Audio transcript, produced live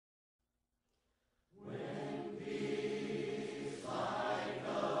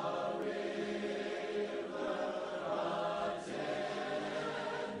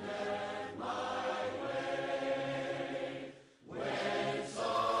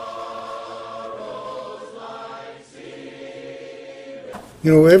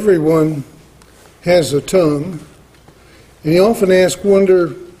You know, everyone has a tongue, and you often wonder,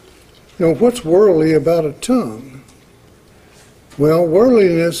 what's worldly about a tongue? Well,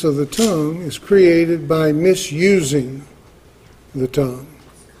 worldliness of the tongue is created by misusing the tongue.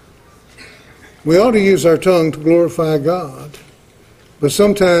 We ought to use our tongue to glorify God, but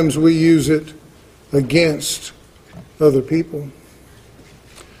sometimes we use it against other people.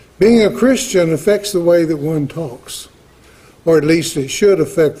 Being a Christian affects the way that one talks, or at least it should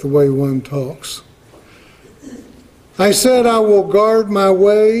affect the way one talks. I said, I will guard my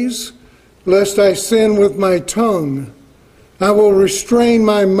ways, lest I sin with my tongue. I will restrain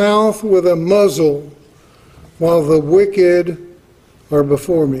my mouth with a muzzle, while the wicked are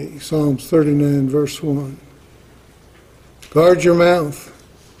before me. Psalms 39, verse 1. Guard your mouth.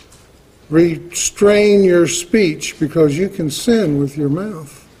 Restrain your speech, because you can sin with your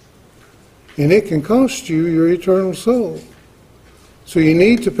mouth. And it can cost you your eternal soul. So you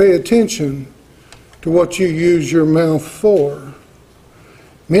need to pay attention to what you use your mouth for.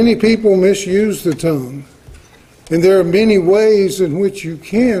 Many people misuse the tongue, and there are many ways in which you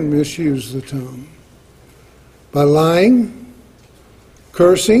can misuse the tongue. By lying,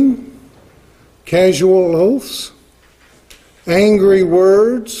 cursing, casual oaths, angry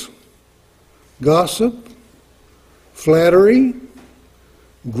words, gossip, flattery,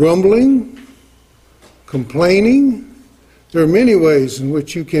 grumbling, complaining. There are many ways in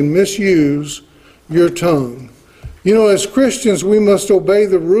which you can misuse your tongue. You know, as Christians, we must obey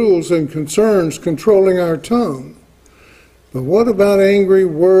the rules and concerns controlling our tongue. But what about angry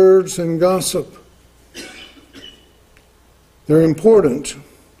words and gossip? They're important.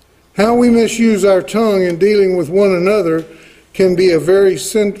 How we misuse our tongue in dealing with one another can be a very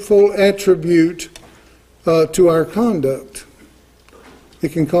sinful attribute to our conduct.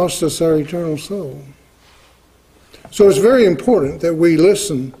 It can cost us our eternal soul. So it's very important that we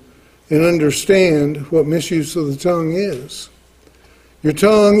listen and understand what misuse of the tongue is. Your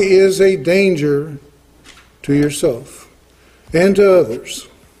tongue is a danger to yourself and to others.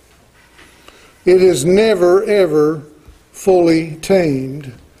 It is never, ever fully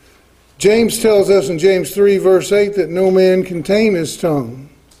tamed. James tells us in James 3, verse 8, that no man can tame his tongue.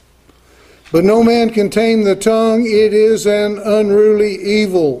 But no man can tame the tongue. It is an unruly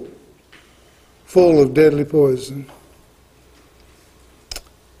evil, full of deadly poison.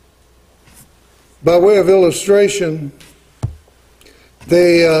 By way of illustration,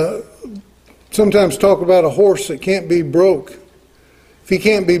 they sometimes talk about a horse that can't be broke. If he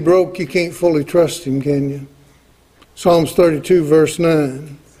can't be broke, you can't fully trust him, can you? Psalms 32, verse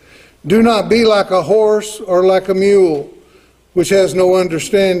 9. Do not be like a horse or like a mule, which has no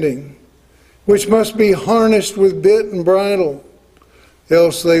understanding, which must be harnessed with bit and bridle,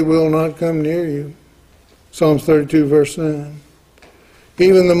 else they will not come near you. Psalms 32, verse 9.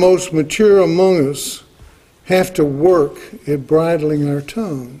 Even the most mature among us have to work at bridling our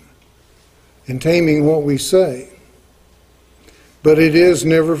tongue and taming what we say. But it is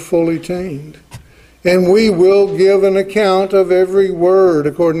never fully tamed. And we will give an account of every word,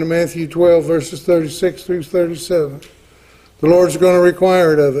 according to Matthew 12, verses 36 through 37. The Lord's going to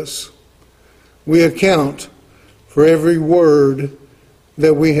require it of us. We account for every word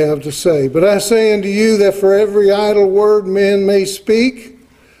that we have to say. But I say unto you that for every idle word men may speak,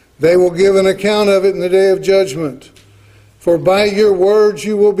 they will give an account of it in the day of judgment. For by your words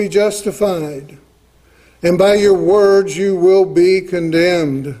you will be justified, and by your words you will be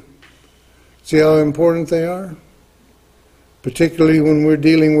condemned. See how important they are? Particularly when we're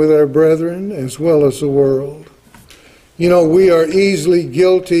dealing with our brethren as well as the world. You know, we are easily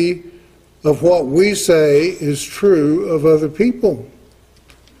guilty of what we say is true of other people.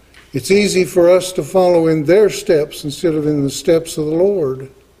 It's easy for us to follow in their steps instead of in the steps of the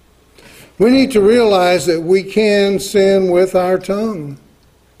Lord. We need to realize that we can sin with our tongue.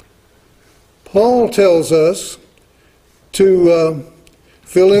 Paul tells us to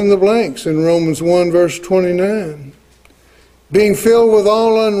fill in the blanks in Romans 1, verse 29. Being filled with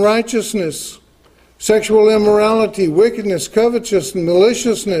all unrighteousness, sexual immorality, wickedness, covetousness,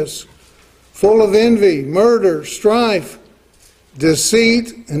 maliciousness, full of envy, murder, strife,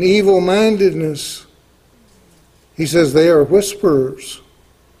 deceit, and evil-mindedness. He says they are whisperers.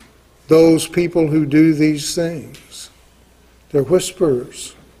 Those people who do these things. They're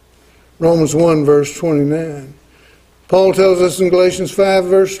whisperers. Romans 1, verse 29. Paul tells us in Galatians 5,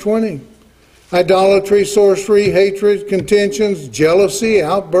 verse 20. Idolatry, sorcery, hatred, contentions, jealousy,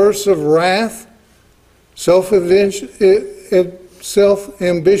 outbursts of wrath,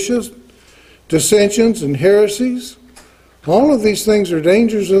 self-ambitious, dissensions, and heresies. All of these things are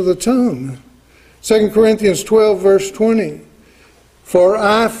dangers of the tongue. 2 Corinthians 12, verse 20. For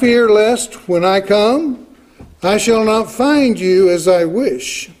I fear lest, when I come, I shall not find you as I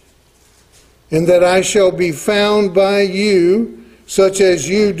wish, and that I shall be found by you such as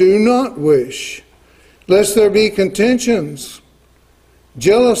you do not wish, lest there be contentions,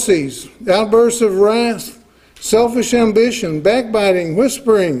 jealousies, outbursts of wrath, selfish ambition, backbiting,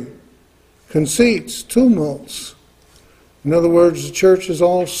 whispering, conceits, tumults. In other words, the church is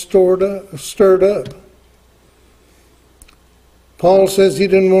all stirred up. Paul says he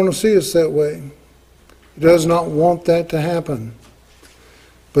didn't want to see us that way. He does not want that to happen.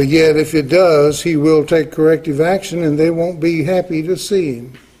 But yet, if it does, he will take corrective action, and they won't be happy to see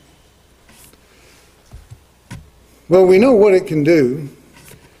him. Well, we know what it can do.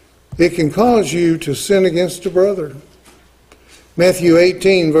 It can cause you to sin against a brother. Matthew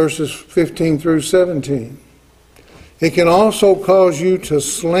 18, verses 15 through 17. It can also cause you to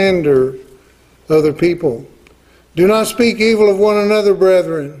slander other people. Do not speak evil of one another,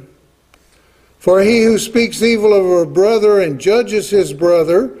 brethren. For he who speaks evil of a brother and judges his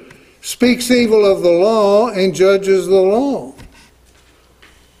brother speaks evil of the law and judges the law.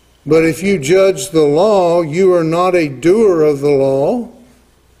 But if you judge the law, you are not a doer of the law,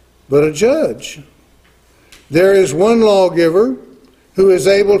 but a judge. There is one lawgiver who is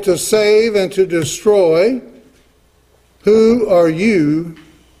able to save and to destroy. Who are you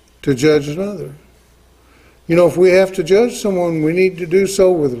to judge another? You know, if we have to judge someone, we need to do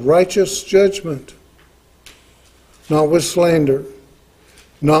so with righteous judgment, not with slander,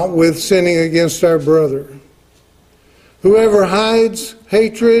 not with sinning against our brother. Whoever hides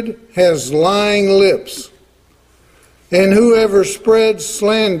hatred has lying lips, and whoever spreads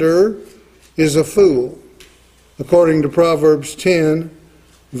slander is a fool, according to Proverbs 10,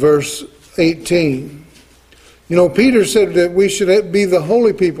 verse 18. You know, Peter said that we should be the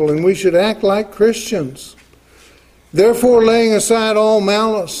holy people and we should act like Christians. Therefore, laying aside all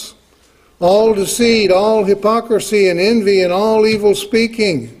malice, all deceit, all hypocrisy and envy and all evil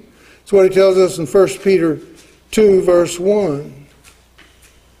speaking. That's what he tells us in 1 Peter 2, verse 1.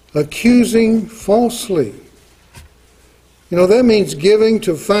 Accusing falsely. You know, that means giving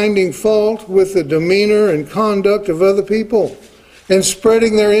to finding fault with the demeanor and conduct of other people and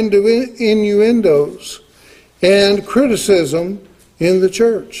spreading their innuendos and criticism in the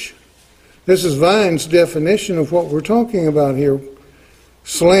church. This is Vine's definition of what we're talking about here.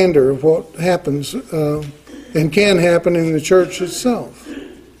 Slander of what happens and can happen in the church itself.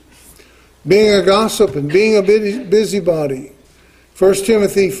 Being a gossip and being a busybody. 1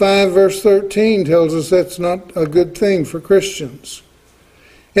 Timothy 5 verse 13 tells us that's not a good thing for Christians.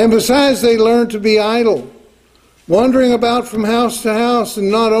 And besides, they learn to be idle, wandering about from house to house,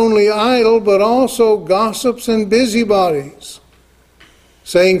 and not only idle, but also gossips and busybodies,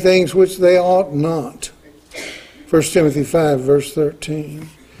 saying things which they ought not. 1 Timothy 5, verse 13.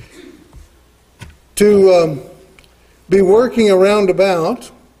 To be working around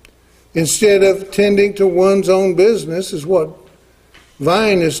about instead of tending to one's own business is what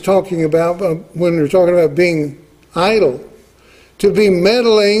Vine is talking about when we're talking about being idle. To be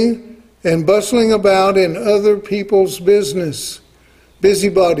meddling and bustling about in other people's business.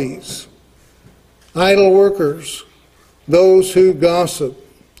 Busybodies. Idle workers. Those who gossip.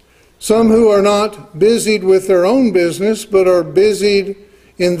 Some who are not busied with their own business, but are busied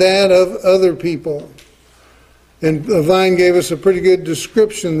in that of other people. And Vine gave us a pretty good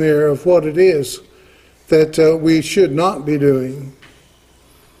description there of what it is that we should not be doing.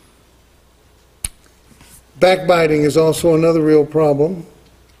 Backbiting is also another real problem.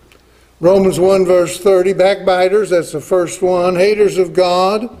 Romans 1 verse 30, backbiters, that's the first one. Haters of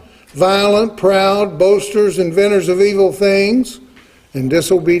God, violent, proud, boasters, inventors of evil things, and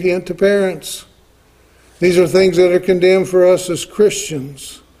disobedient to parents. These are things that are condemned for us as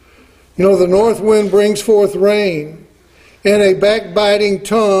Christians. You know, the north wind brings forth rain, and a backbiting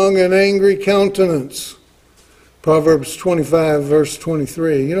tongue and angry countenance. Proverbs 25, verse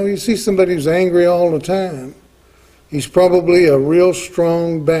 23. You know, you see somebody who's angry all the time. He's probably a real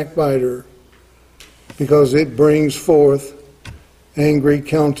strong backbiter because it brings forth angry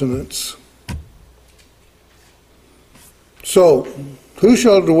countenance. So, who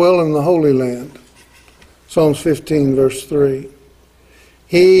shall dwell in the Holy Land? Psalms 15, verse 3.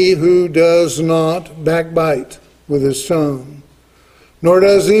 He who does not backbite with his tongue, nor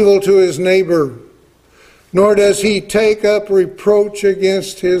does evil to his neighbor, nor does he take up reproach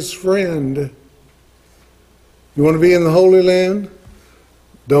against his friend. You want to be in the Holy Land?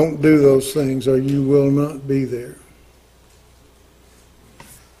 Don't do those things or you will not be there.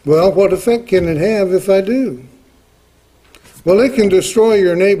 Well, what effect can it have if I do? Well, it can destroy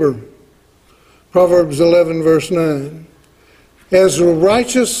your neighbor. Proverbs 11, verse 9. As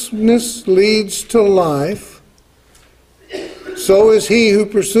righteousness leads to life, so is he who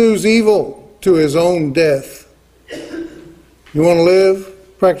pursues evil to his own death. You want to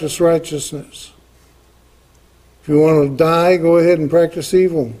live? Practice righteousness. If you want to die, go ahead and practice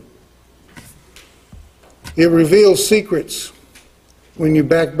evil. It reveals secrets when you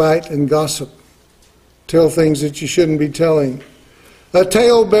backbite and gossip. Tell things that you shouldn't be telling. A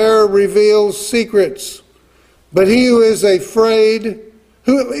talebearer reveals secrets, but he who is a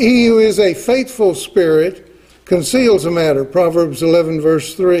faithful spirit conceals a matter. Proverbs 11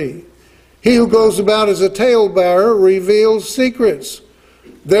 verse 3. He who goes about as a talebearer reveals secrets.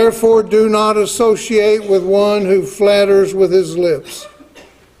 Therefore do not associate with one who flatters with his lips.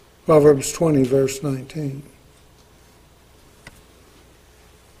 Proverbs 20 verse 19.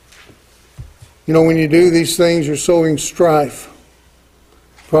 You know, when you do these things, you're sowing strife.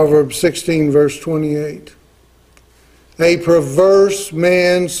 Proverbs 16 verse 28. A perverse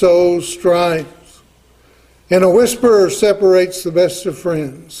man sows strife, and a whisperer separates the best of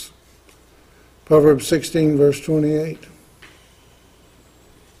friends. Proverbs 16 verse 28.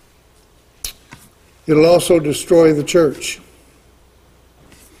 It'll also destroy the church.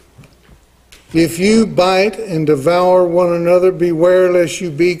 If you bite and devour one another, beware lest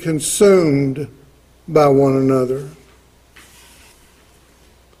you be consumed by one another.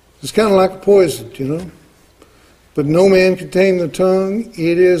 It's kind of like a poison, you know. But no man can tame the tongue.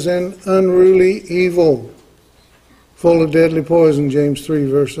 It is an unruly evil, full of deadly poison, James 3,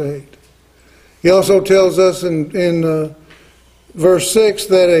 verse 8. He also tells us in verse 6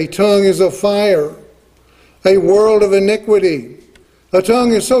 that a tongue is a fire, a world of iniquity. A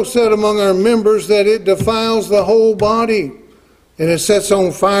tongue is so set among our members that it defiles the whole body, and it sets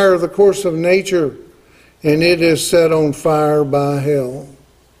on fire the course of nature, and it is set on fire by hell.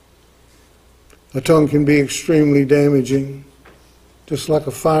 A tongue can be extremely damaging, just like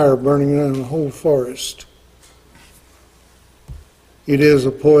a fire burning down a whole forest. It is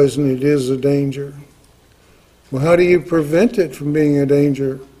a poison, it is a danger. Well, how do you prevent it from being a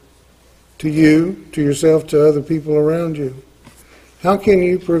danger to you, to yourself, to other people around you? How can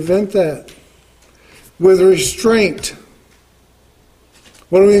you prevent that? With restraint.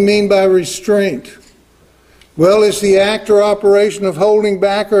 What do we mean by restraint? Well, it's the act or operation of holding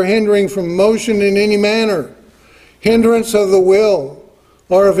back or hindering from motion in any manner, hindrance of the will,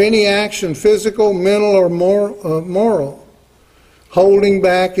 or of any action, physical, mental, or moral. Holding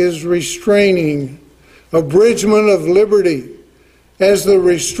back is restraining, abridgment of liberty, as the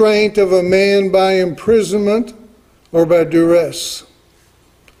restraint of a man by imprisonment or by duress.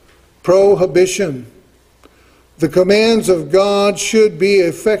 Prohibition. The commands of God should be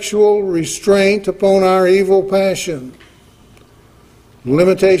effectual restraint upon our evil passion.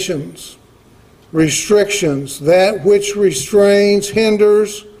 Limitations. Restrictions. That which restrains,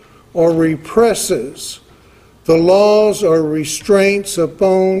 hinders, or represses. The laws are restraints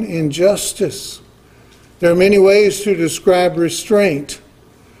upon injustice. There are many ways to describe restraint,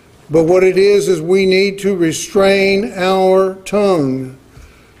 but what it is we need to restrain our tongue.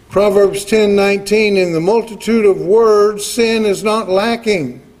 Proverbs 10:19, in the multitude of words sin is not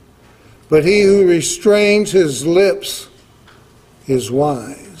lacking, but he who restrains his lips is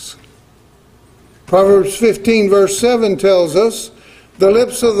wise. Proverbs 15 verse 7 tells us, the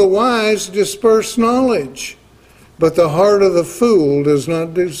lips of the wise disperse knowledge, but the heart of the fool does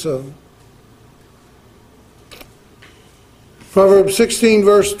not do so. Proverbs 16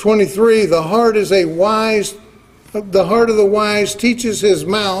 verse 23, the heart of the wise teaches his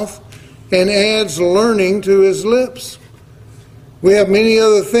mouth and adds learning to his lips. We have many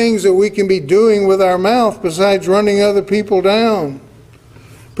other things that we can be doing with our mouth besides running other people down.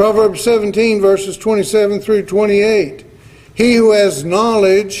 Proverbs 17 verses 27 through 28. He who has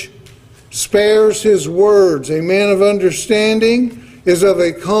knowledge spares his words. A man of understanding is of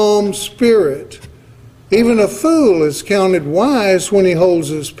a calm spirit. Even a fool is counted wise when he holds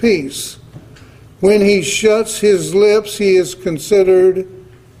his peace. When he shuts his lips, he is considered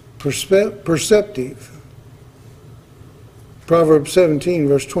perceptive. Proverbs 17,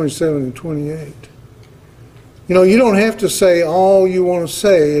 verse 27 and 28. You know, you don't have to say all you want to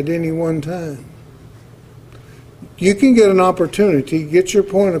say at any one time. You can get an opportunity, get your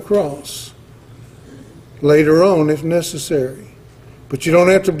point across later on if necessary. But you don't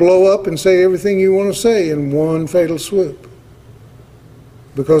have to blow up and say everything you want to say in one fatal swoop.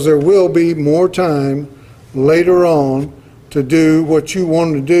 Because there will be more time later on to do what you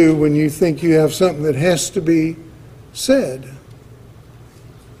want to do when you think you have something that has to be said.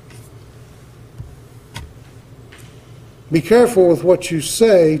 Be careful with what you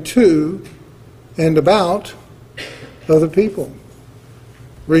say to and about other people.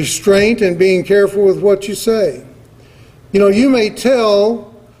 restraint and being careful with what you say. You know, you may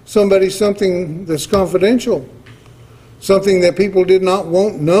tell somebody something that's confidential, something that people did not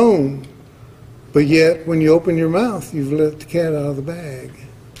want known, but yet when you open your mouth, you've let the cat out of the bag,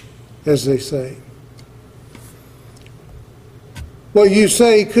 as they say. What you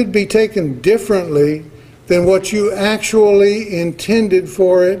say could be taken differently than what you actually intended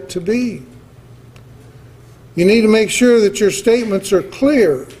for it to be. You need to make sure that your statements are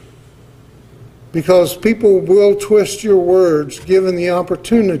clear, because people will twist your words given the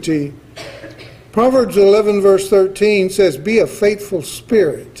opportunity. Proverbs 11 verse 13 says, "Be a faithful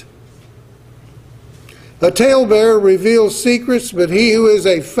spirit. A talebearer reveals secrets, but he who is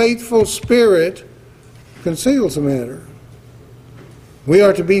a faithful spirit conceals a matter." We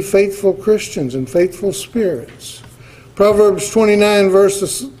are to be faithful Christians and faithful spirits. Proverbs 29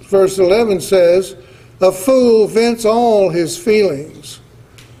 verse 11 says, "A fool vents all his feelings,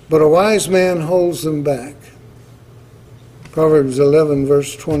 but a wise man holds them back." Proverbs 11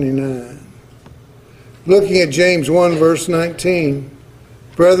 verse 29. Looking at James 1 verse 19,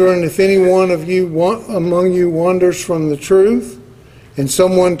 "Brethren, if any one of you among you wanders from the truth, and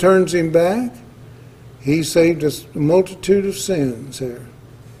someone turns him back, he saved us a multitude of sins." There.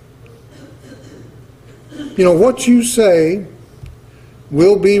 You know, what you say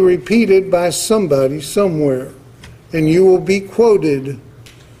will be repeated by somebody somewhere, and you will be quoted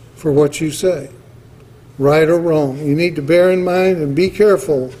for what you say, right or wrong. You need to bear in mind and be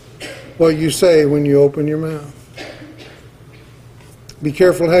careful what you say when you open your mouth. Be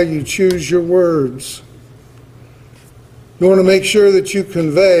careful how you choose your words. You want to make sure that you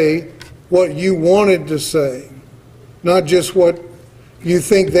convey what you wanted to say, not just what you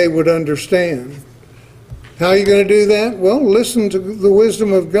think they would understand. How are you going to do that? Well, listen to the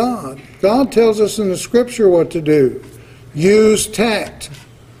wisdom of God. God tells us in the Scripture what to do. Use tact.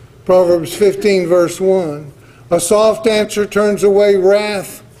 Proverbs 15 verse 1. "A soft answer turns away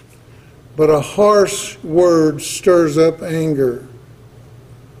wrath, but a harsh word stirs up anger."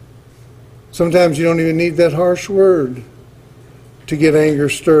 Sometimes you don't even need that harsh word to get anger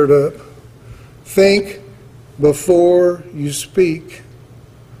stirred up. Think before you speak.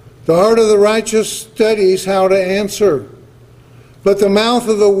 The heart of the righteous studies how to answer, but the mouth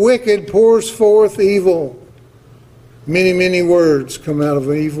of the wicked pours forth evil. Many, many words come out of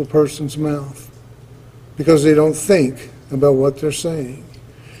an evil person's mouth because they don't think about what they're saying.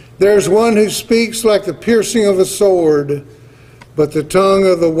 There's one who speaks like the piercing of a sword, but the tongue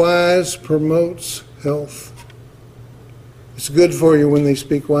of the wise promotes health. It's good for you when they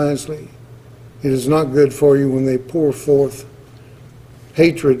speak wisely. It is not good for you when they pour forth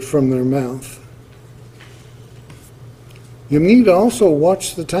hatred from their mouth. You need to also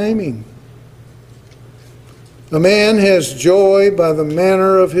watch the timing. A man has joy by the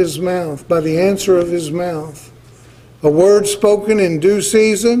manner of his mouth, by the answer of his mouth. A word spoken in due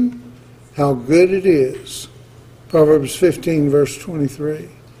season, how good it is. Proverbs 15 verse 23.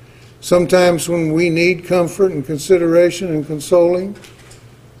 Sometimes when we need comfort and consideration and consoling,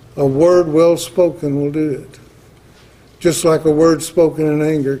 a word well spoken will do it. Just like a word spoken in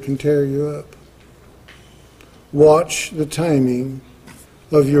anger can tear you up. Watch the timing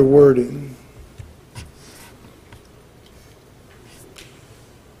of your wording.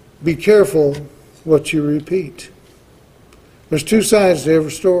 Be careful what you repeat. There's two sides to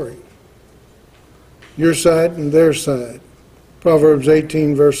every story. Your side and their side. Proverbs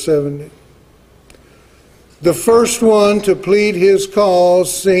 18 verse 70. The first one to plead his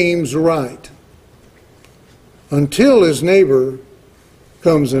cause seems right, until his neighbor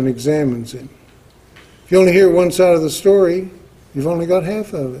comes and examines him. If you only hear one side of the story, you've only got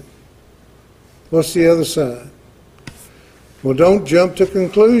half of it. What's the other side? Well, don't jump to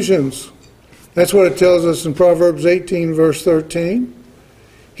conclusions. That's what it tells us in Proverbs 18 verse 13.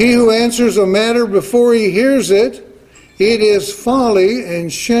 He who answers a matter before he hears it, it is folly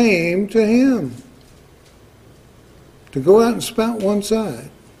and shame to him. To go out and spout one side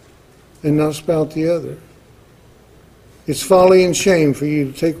and not spout the other. It's folly and shame for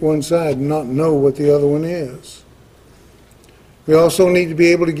you to take one side and not know what the other one is. We also need to be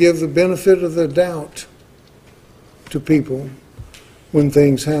able to give the benefit of the doubt to people when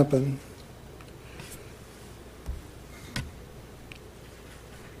things happen.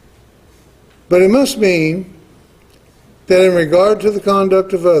 But it must mean that in regard to the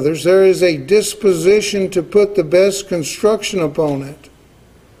conduct of others, there is a disposition to put the best construction upon it,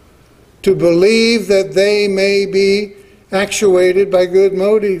 to believe that they may be actuated by good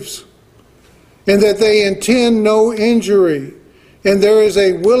motives, and that they intend no injury, and there is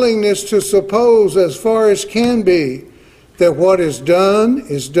a willingness to suppose, as far as can be, that what is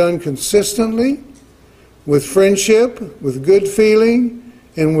done consistently, with friendship, with good feeling,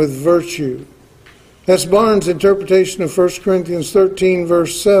 and with virtue. That's Barnes' interpretation of 1 Corinthians 13,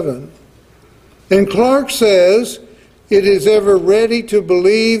 verse 7. And Clark says, it is ever ready to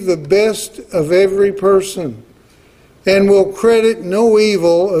believe the best of every person, and will credit no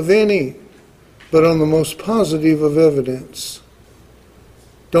evil of any, but on the most positive of evidence.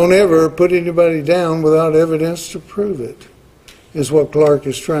 Don't ever put anybody down without evidence to prove it, is what Clark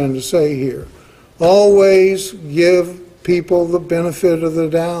is trying to say here. Always give people the benefit of the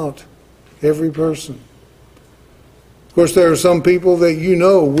doubt, every person. Of course, there are some people that you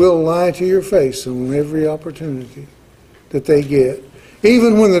know will lie to your face on every opportunity that they get.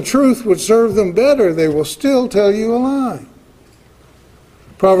 Even when the truth would serve them better, they will still tell you a lie.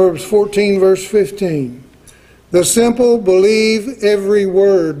 Proverbs 14, verse 15. The simple believe every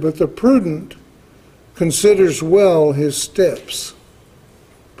word, but the prudent considers well his steps.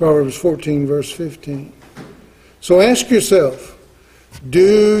 Proverbs 14, verse 15. So ask yourself,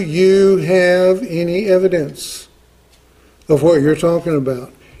 do you have any evidence of what you're talking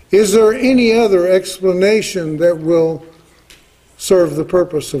about? Is there any other explanation that will serve the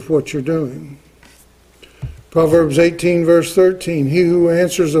purpose of what you're doing? Proverbs 18, verse 13. He who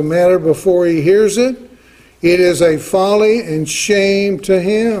answers a matter before he hears it, it is a folly and shame to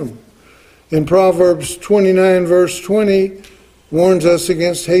him. In Proverbs 29, verse 20, warns us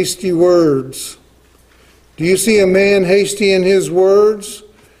against hasty words. Do you see a man hasty in his words?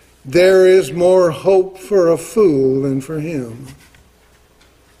 There is more hope for a fool than for him.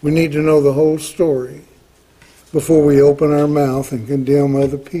 We need to know the whole story before we open our mouth and condemn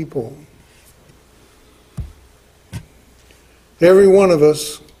other people. Every one of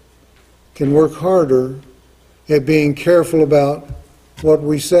us can work harder at being careful about what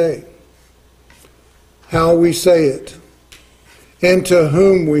we say, how we say it, and to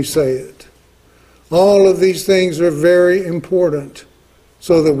whom we say it. All of these things are very important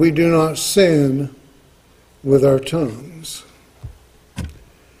so that we do not sin with our tongues.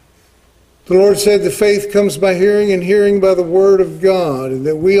 The Lord said that faith comes by hearing, and hearing by the Word of God, and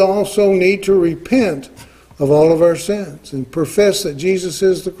that we also need to repent of all of our sins and profess that Jesus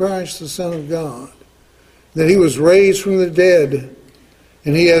is the Christ, the Son of God, that He was raised from the dead,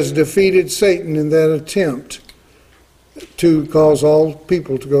 and He has defeated Satan in that attempt to cause all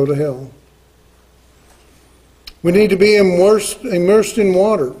people to go to hell. We need to be immersed in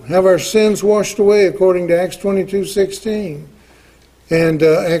water, have our sins washed away according to Acts 22:16 and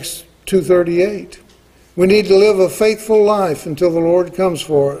Acts 2:38. We need to live a faithful life until the Lord comes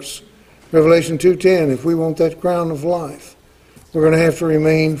for us. Revelation 2:10, if we want that crown of life, we're going to have to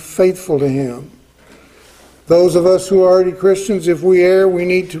remain faithful to Him. Those of us who are already Christians, if we err, we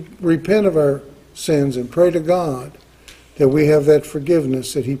need to repent of our sins and pray to God that we have that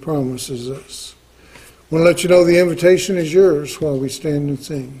forgiveness that He promises us. I want to let you know the invitation is yours while we stand and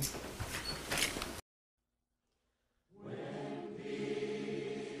sing.